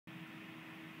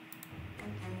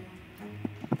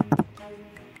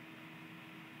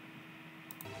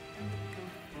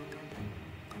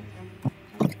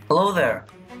Hello there,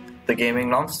 the gaming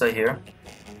monster here.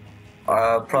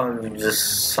 Probably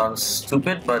just sounds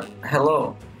stupid, but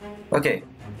hello. Okay,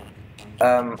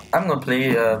 I'm gonna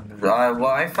play. Well,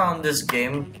 I found this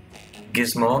game,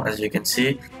 Gizmo, as you can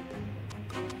see,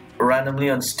 randomly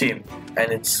on Steam,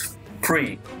 and it's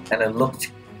free, and it looked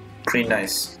pretty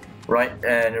nice, right?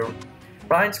 And it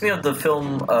reminds me of the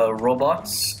film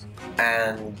Robots,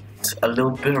 and a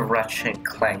little bit of Ratchet and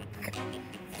Clank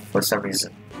for some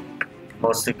reason.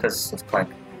 Mostly because of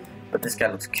Clank, but this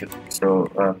guy looks cute, so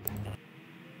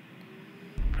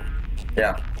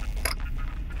yeah.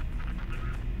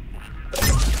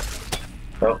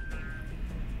 So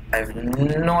I have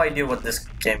no idea what this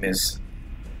game is.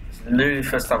 It's literally the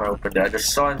first time I opened it. I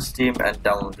just saw it on Steam and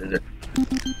downloaded it.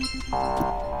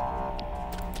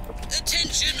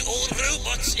 Attention all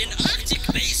robots in Arctic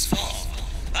Base 4.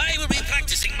 I will be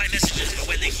practicing my messages for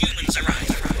when the humans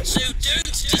arrive, so don't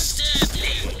disturb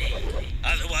me.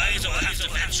 Otherwise I'll have to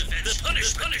fetch the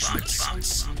punishment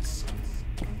box.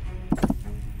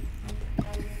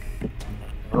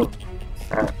 Oh,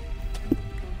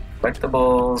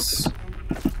 collectibles.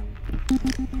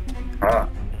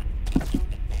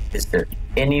 Is there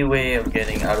any way of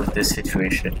getting out of this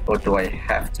situation, or do I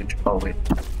have to? Oh wait.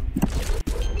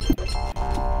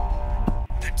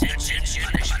 Attention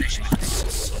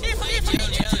punishments. If I tell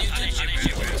you to punish and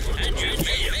you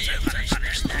fail to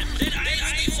punish them, then I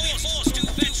will be forced to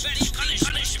fetch the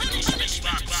punishment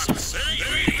box.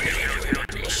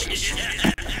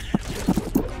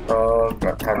 Oh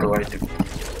god, how do I do?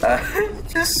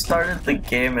 Just started the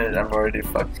game and I'm already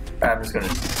fucked. I'm just gonna.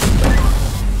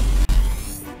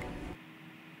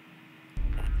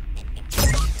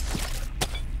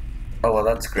 Oh well,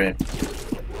 that's great.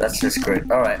 That's just great.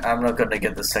 Alright, I'm not gonna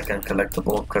get the second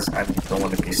collectible because I don't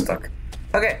want to be stuck.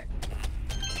 Okay.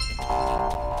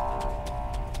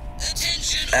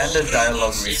 And the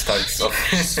dialogue restarts, so.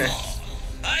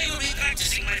 I will be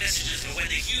practicing my messages for when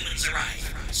the humans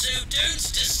arrive, so don't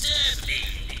disturb me.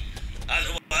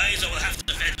 Otherwise, I will have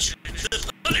to fetch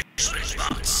the punishment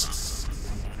box.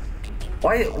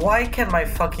 Why can my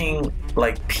fucking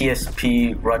like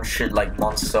PSP run shit like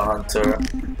Monster Hunter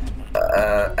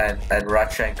and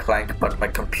Ratchet and Clank, but my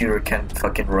computer can't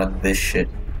fucking run this shit?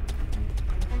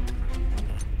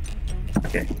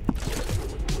 Okay.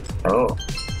 Oh.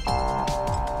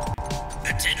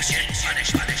 Attention,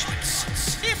 punishments.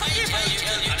 If I tell you to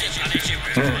punish you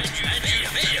and you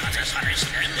fail to punish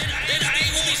them, then I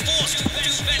will be forced to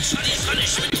fetch the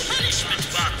punishment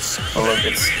box. Oh look, I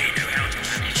really know how to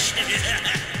punish.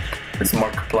 it's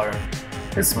Markiplier.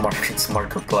 It's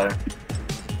Markiplier.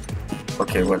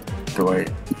 Okay, what do I?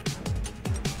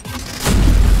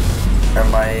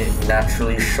 Am I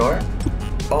naturally short?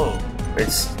 Oh,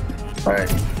 it's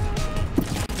alright.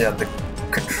 Yeah, the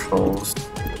controls.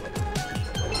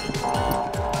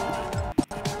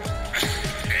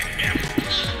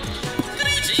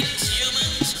 Greetings,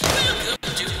 humans.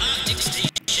 Welcome to Arctic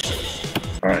Station.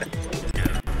 Alright.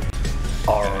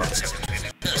 Alright.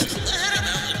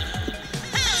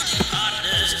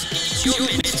 Partners, it's your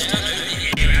midterm over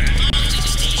here at Arctic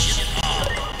Station R.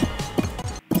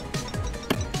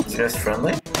 Is you guys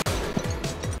friendly?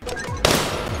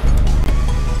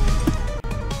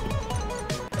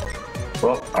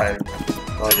 Well, I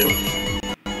do.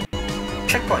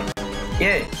 Checkpoint!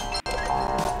 Yay!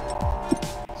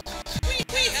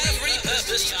 We have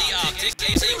repurposed the Arctic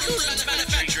as a coolant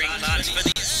manufacturing plant for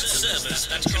the servers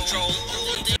that control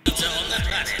all data on the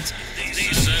planet.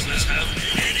 These servers have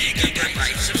many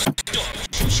gigabytes of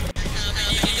storage. How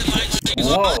many gigabytes?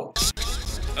 Whoa!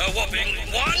 A whopping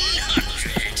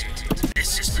 100!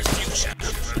 This is the future,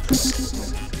 folks.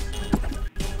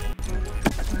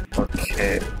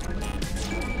 Okay.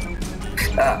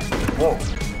 Ah! Whoa!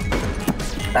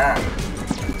 Ah!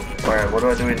 Alright, what do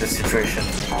I do in this situation?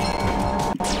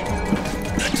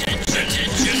 Attention!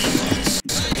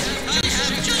 I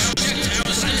have just checked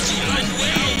our satellite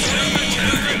well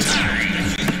overtime.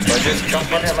 Do I just jump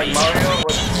on it like Mario?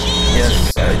 What? Yes,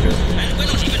 I do. And we're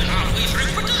not even halfway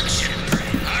through production.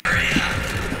 Hurry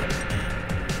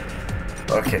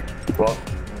up! Okay, well,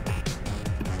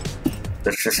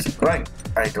 let's just keep going.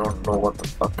 I don't know what the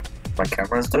fuck my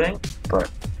camera is doing, but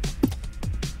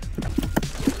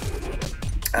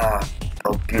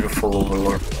oh beautiful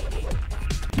overlord.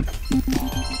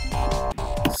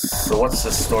 So what's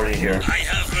the story here? I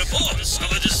have reports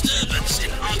of a disturbance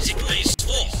in Arctic Base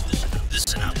 4.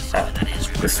 Listen up, that is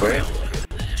This way?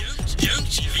 Don't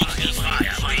make me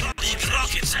fire my big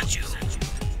rockets at you.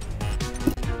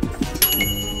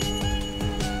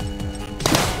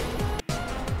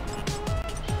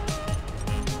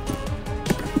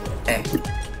 Eh.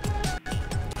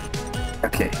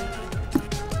 Okay.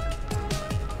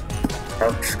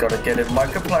 gotta get in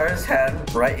Markiplier's hand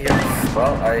right here.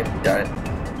 Well, I died.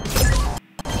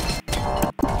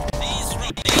 These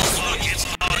rockets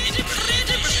are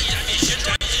incredibly efficient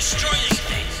at destroying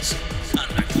things.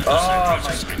 Oh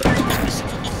my god.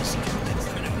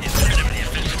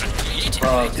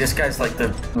 Oh, this guy's like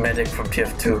the medic from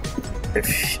TF2. If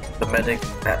the medic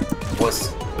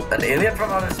was an alien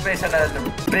from outer space and had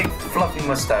a big fluffy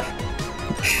mustache.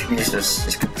 Jesus,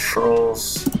 his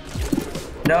controls.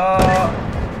 No!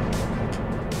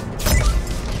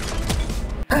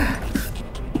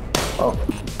 Oh.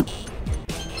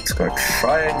 Let's go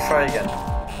try and try again.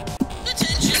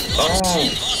 Oh,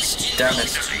 damn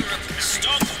it.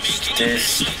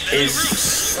 This is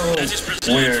so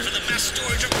weird.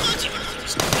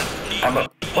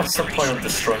 What's the point of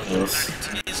destroying those?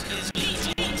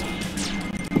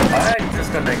 I'm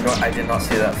just gonna ignore. I did not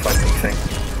see that fucking thing.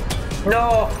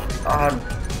 No! Ah,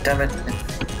 damn it.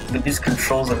 These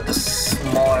controls are the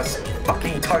smallest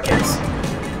fucking targets.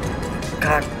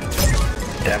 God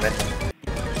damn it.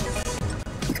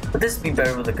 Would this be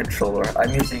better with a controller?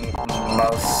 I'm using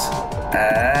mouse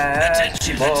and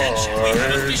keyboard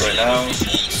right now.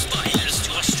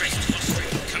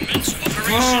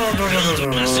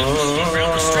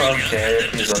 Okay,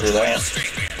 please don't do that.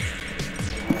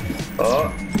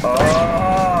 Oh,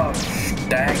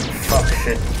 dang, fuck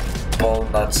shit, ball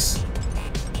nuts.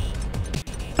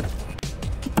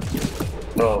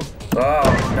 Oh,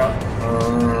 no.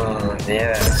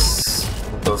 Yes,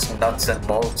 those nuts and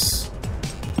bolts.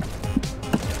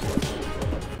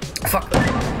 Fuck.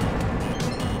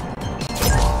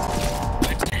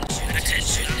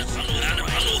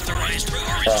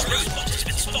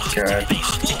 God.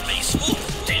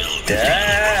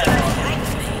 Damn.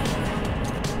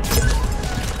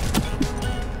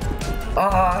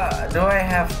 Do I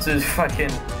have to fucking...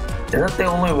 Is that the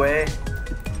only way?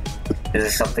 Is there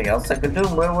something else I could do?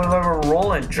 What if I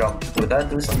roll and jump? Would that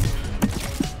do something?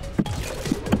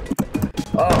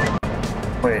 Oh.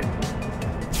 Wait.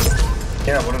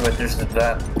 Yeah, what if I just did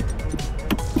that?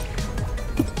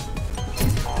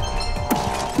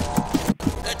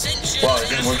 Wow, it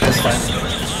didn't work this time.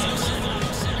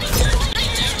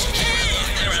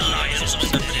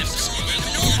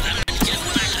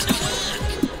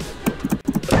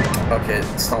 Okay,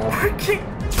 it's not working.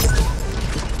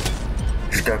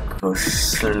 Just gotta go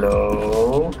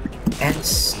slow and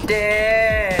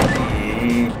steady.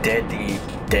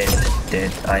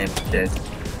 Dead. I am dead.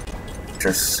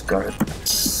 Just gotta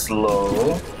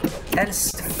slow and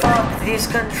fuck these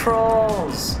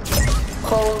controls.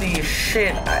 Holy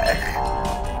shit!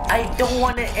 I don't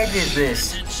want to edit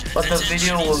this, but the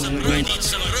video will need.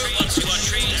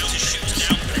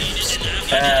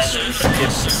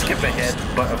 Skip ahead,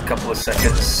 but a couple of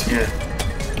seconds here,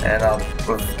 and I'll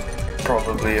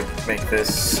probably make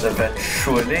this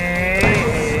eventually.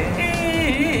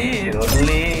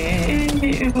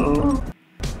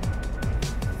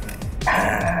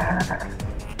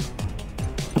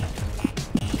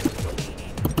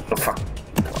 Oh fuck.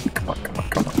 Come on.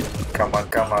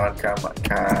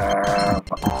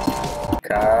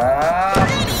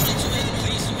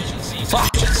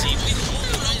 Fuck!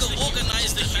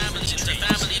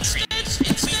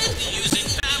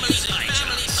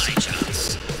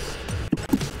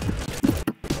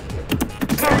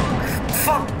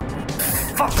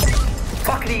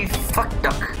 Fuck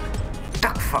duck.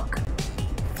 Duck fuck.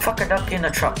 Fuck a duck in a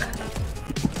truck.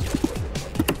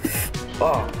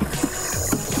 Oh.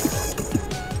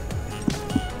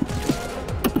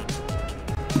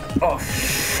 Oh,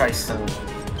 scheiße.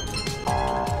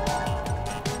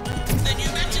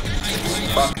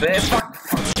 Fuck this. Fuck.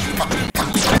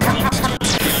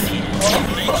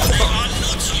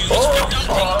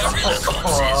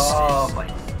 Oh my.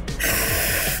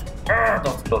 That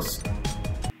was close.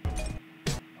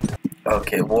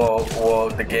 Okay, whoa,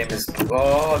 the game is...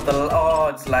 Oh,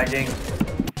 it's lagging.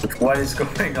 What is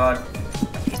going on?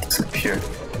 It's computer.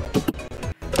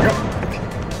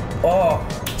 Oh,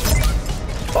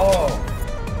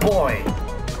 boy.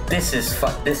 This is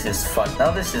fun.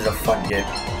 Now this is a fun game.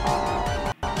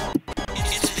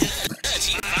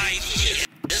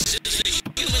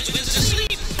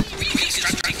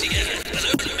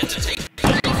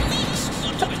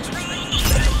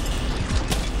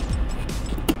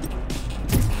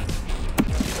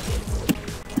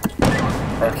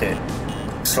 Okay,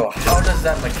 so how does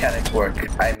that mechanic work?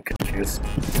 I'm confused.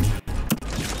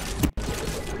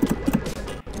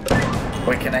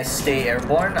 Wait, can I stay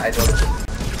airborne? I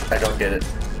don't get it.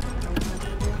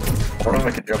 I wonder if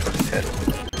I can jump on his head.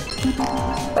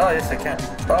 Oh, yes I can.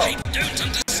 Oh. I don't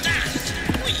understand.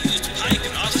 We used high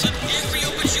graphs at every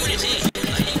opportunity. I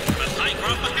need a high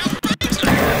graph for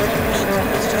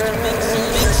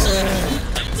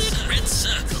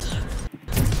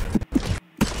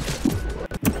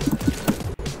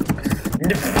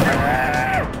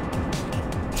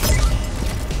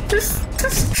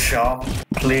jump,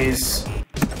 please.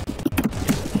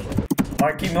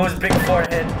 Marky Moo's big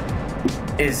forehead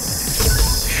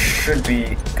should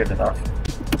be good enough.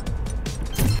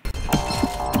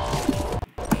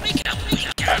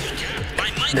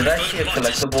 Did I see a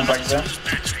collectible back there?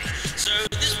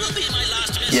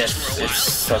 Yes,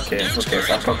 it's okay. Okay,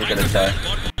 so I'm probably gonna die.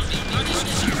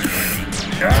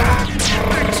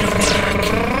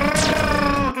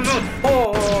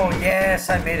 Oh yes,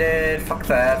 I made it. Fuck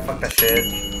that shit.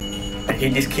 I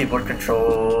hate these keyboard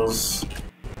controls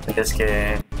in this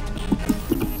game.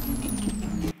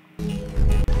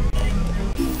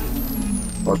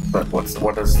 What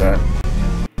does that?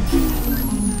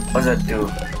 What does that do?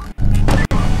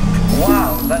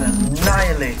 Wow, that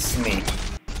annihilates me.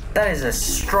 That is a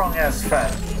strong ass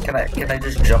fan. Can I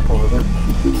just jump over it?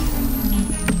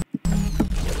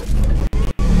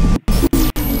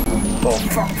 Oh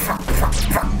fuck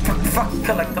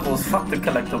collectibles, fuck the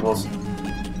collectibles.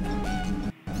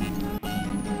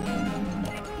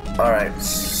 Alright,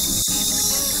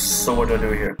 so what do I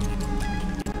do here?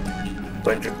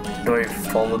 Do I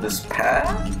follow this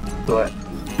path? Do I?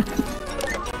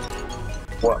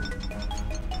 What?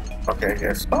 Okay,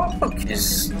 yes. Oh, look,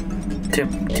 he's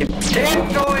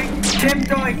tiptoeing.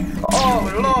 Oh,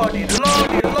 lordy,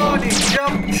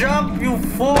 jump, you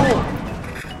fool!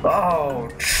 Oh,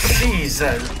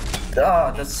 Jesus.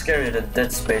 Oh, that's scarier than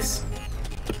Dead Space.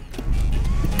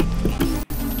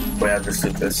 Wait, I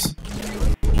understood this.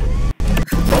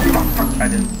 Oh, fuck, I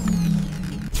didn't.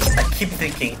 I keep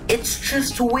thinking, it's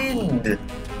just wind!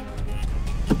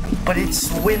 But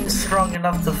it's wind strong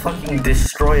enough to fucking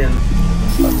destroy a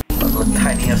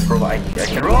tiny ass robot. I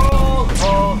can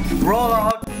roll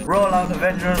out,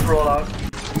 Avengers, roll out.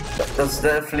 That's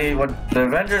definitely what the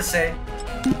Avengers say.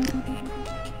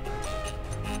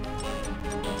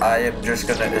 I am just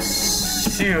gonna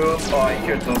assume. Oh, I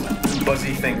hear those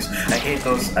buzzy things. I hate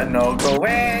those. I know. Go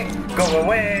away.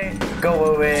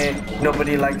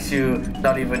 Nobody likes you.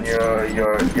 Not even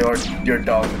your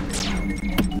dog.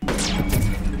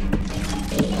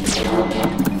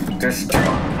 Just.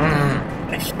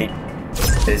 I hate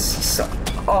this.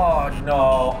 Oh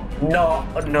no.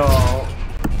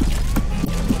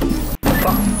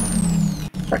 Fuck.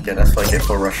 Okay, that's what I get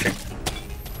for rushing.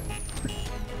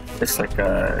 Just like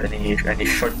any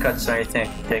shortcuts or anything I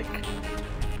can take.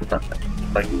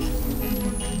 Like,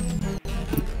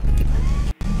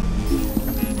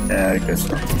 yeah, I guess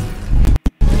so.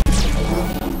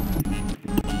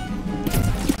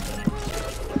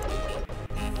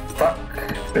 Fuck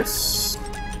this.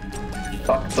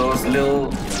 Fuck those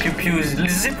little pew-pews,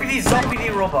 zippity-zoppity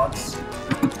robots.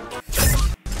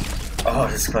 Oh,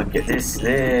 this is gonna get this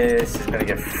is gonna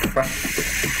get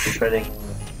frustrating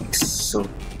soon.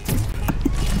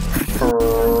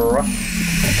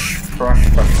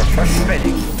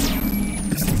 Frustrating.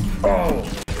 Oh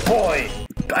boy,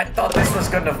 I thought this was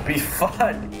gonna be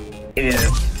fun. It is.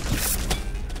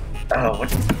 Oh,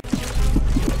 what?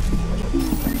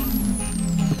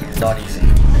 Not easy.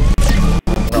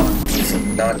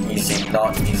 Not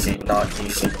easy.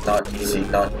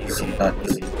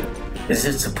 Is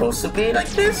it supposed to be like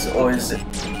this, or is it?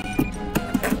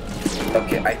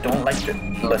 Okay, I don't like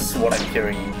what I'm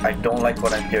hearing. I don't like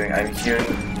what I'm hearing. I'm hearing...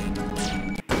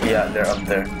 Yeah, they're up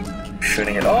there.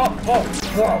 Shooting it. Oh!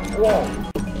 Whoa!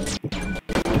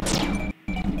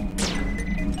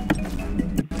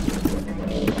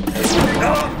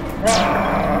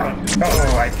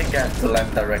 Oh, I think I have to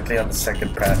land directly on the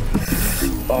second pad.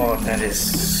 Oh, that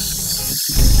is...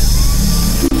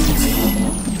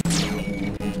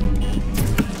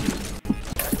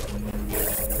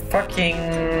 fucking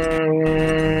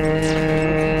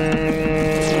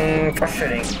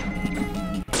frustrating.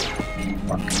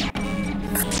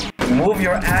 Move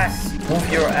your ass,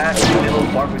 you little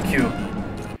barbecue.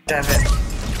 Damn it.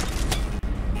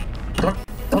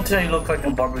 Don't tell you look like a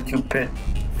barbecue pit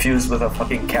fused with a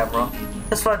fucking camera.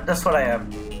 That's what I am.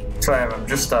 That's what I am. I'm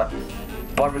just a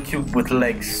barbecue with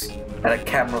legs and a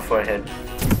camera for a head.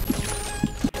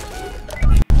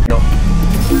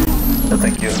 No,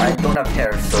 thank you. I don't have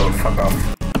hair, so fuck off.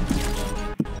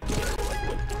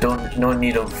 No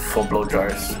need of full blow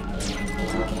dryers.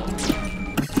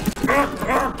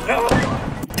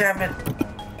 Damn it!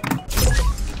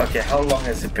 Okay, how long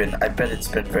has it been? I bet it's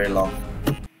been very long.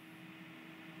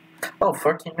 Oh,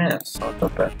 14 minutes. Oh,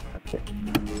 not bad. Okay.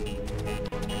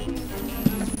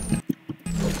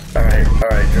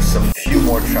 Alright, just a few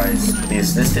more tries,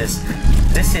 please. This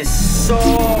is so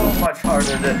much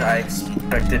harder than I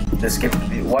expected this game to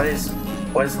be. What is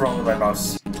wrong with my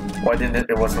mouse? Why didn't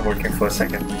it wasn't working for a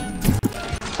second?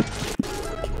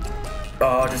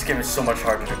 Oh, this game is so much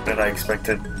harder than I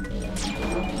expected.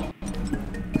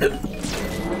 I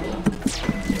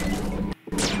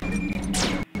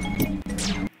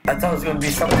thought it was gonna be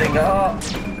something.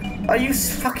 Are you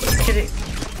fucking kidding?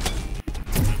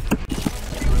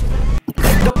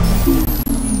 Nope.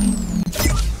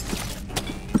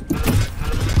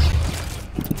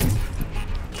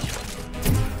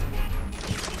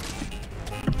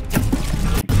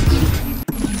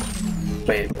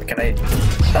 Wait, can I?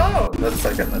 Oh, that's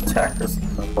like an attack or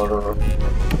something. Whatever.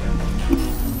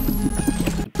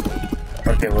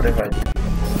 Okay, what if I?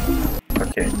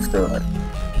 Okay, still I'm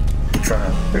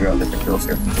trying to figure out different kills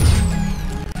here.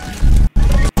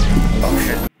 Oh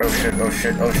shit! Oh shit! Oh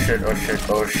shit! Oh shit! Oh shit!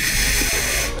 Oh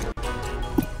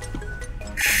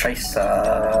Scheisse!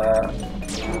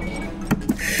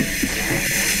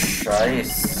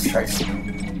 Scheisse!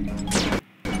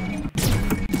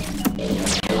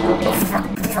 Oh fuck!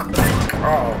 Fuck!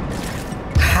 Oh!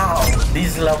 How?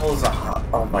 These levels are.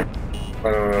 Oh my.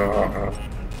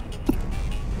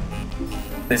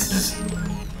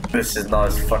 This is not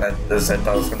as fun as I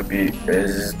thought it was gonna be. Did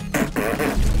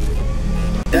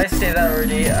I say that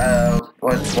already?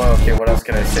 Okay, what else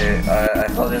can I say? I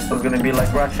thought this was gonna be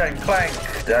like Ratchet and Clank.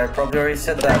 I probably already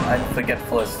said that. I'm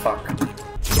forgetful as fuck.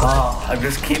 I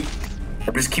just keep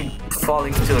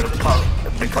falling to the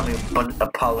becoming a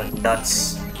pile of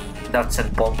nuts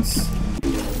and bolts.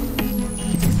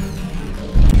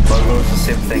 But those are the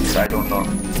same things, I don't know.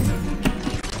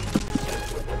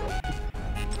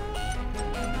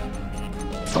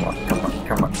 Come on.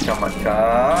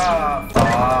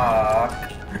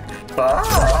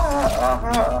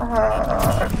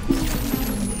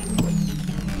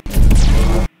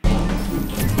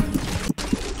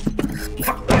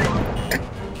 Fuck.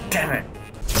 Damn it.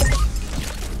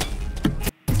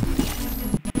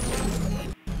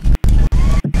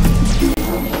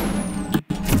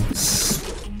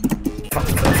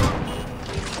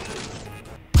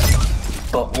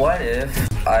 But what if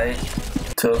I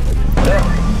took the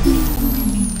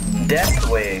death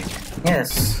way?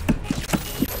 Yes.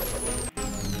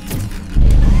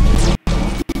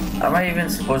 Am I even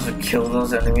supposed to kill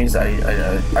those enemies? I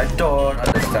don't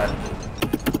understand.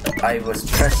 I was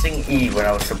pressing E when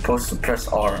I was supposed to press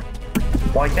R.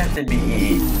 Why can't it be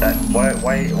E? Why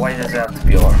does it have to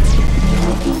be R?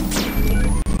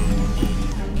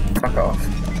 Fuck off.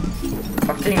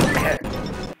 Fucking hair.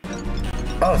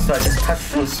 Oh, so I just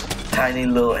touched those tiny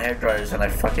little hair dryers and I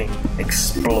fucking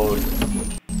explode.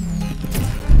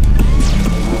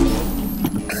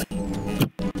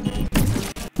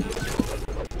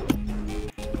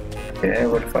 Okay,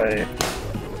 what if I...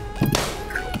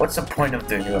 What's the point of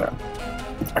doing that?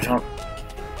 I don't...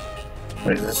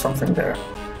 Wait, is there something there?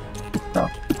 No.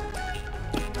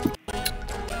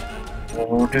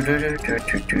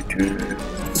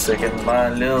 Sticking my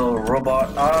little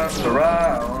robot arms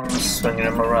around, swinging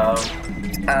them around.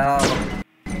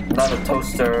 Not a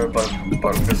toaster, but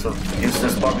just a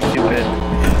useless BBQ Pit.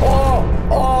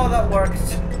 Oh, that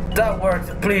worked. That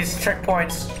worked. Please,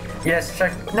 checkpoints. Yes,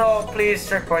 no, please,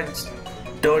 checkpoints.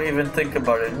 Don't even think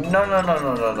about it. No.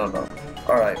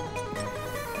 Alright.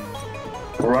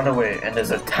 Run away, and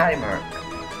there's a timer.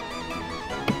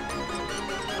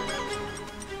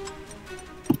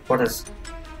 What is...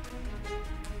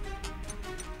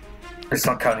 It's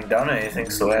not counting down or anything,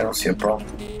 so I don't see a problem.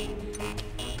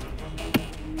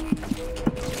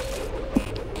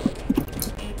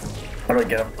 How do I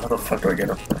get up? How the fuck do I get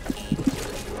up there?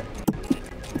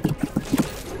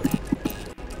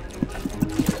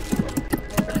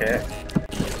 Okay.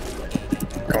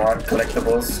 Come on,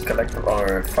 collectibles.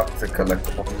 Or fuck the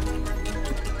collectible.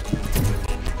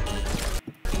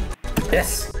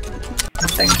 Yes!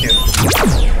 Thank you.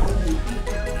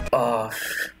 Oh,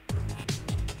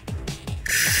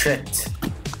 shit.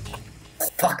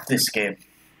 Fuck this game.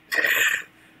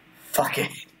 Fuck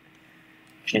it.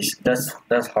 Jeez,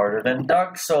 that's harder than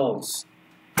Dark Souls.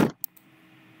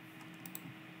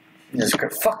 Jesus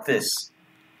Christ. Fuck this.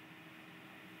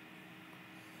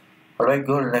 How do I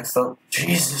go to the next level?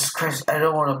 Jesus Christ, I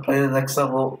don't want to play the next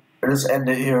level. Just end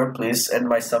it here, please. End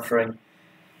my suffering.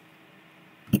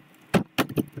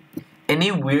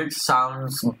 Any weird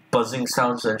sounds, buzzing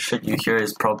sounds and shit you hear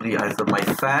is probably either my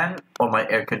fan or my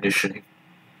air conditioning.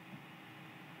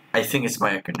 I think it's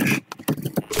my air conditioning.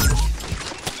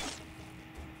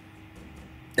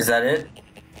 Is that it?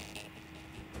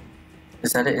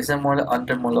 Is that it? Is there more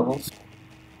levels?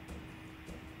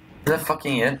 Is that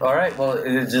fucking it? Alright, well,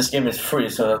 this game is free,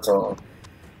 so that's all.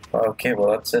 Okay, well,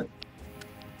 that's it.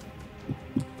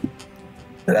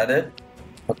 Is that it?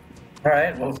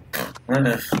 Alright, well, well,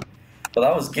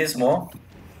 that was Gizmo.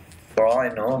 For all I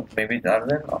know, maybe are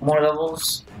there more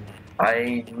levels?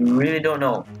 I really don't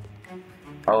know.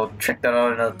 I'll check that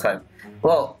out another time.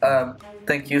 Well,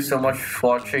 thank you so much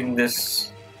for watching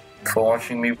this, for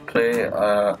watching me play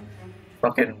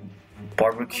fucking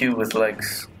barbecue with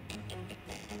legs.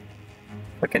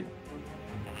 Fucking.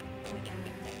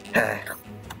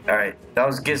 Alright, that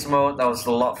was Gizmo. That was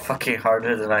a lot fucking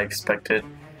harder than I expected.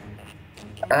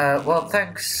 Well,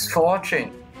 thanks for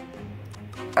watching.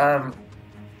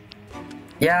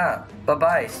 Yeah, bye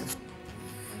bye.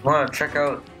 Wanna check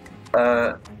out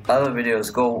other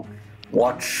videos? Go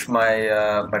watch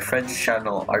my friend's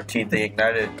channel, RT the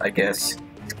Ignited. I guess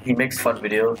he makes fun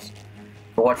videos.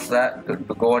 Go watch that.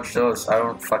 Go watch those. I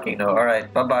don't fucking know. All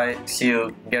right, bye bye. See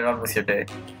you. Get on with your day.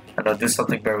 I know. Do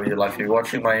something better with your life. If you're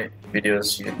watching my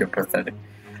videos, you're pathetic.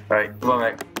 All right, bye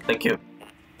bye. Thank you.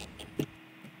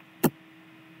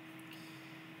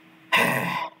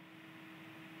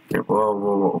 Okay,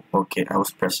 whoa. Okay, I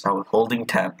was holding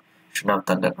tab. Should not have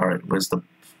done that. Alright, where's the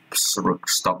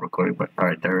stop recording button?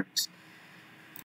 Alright, there it is.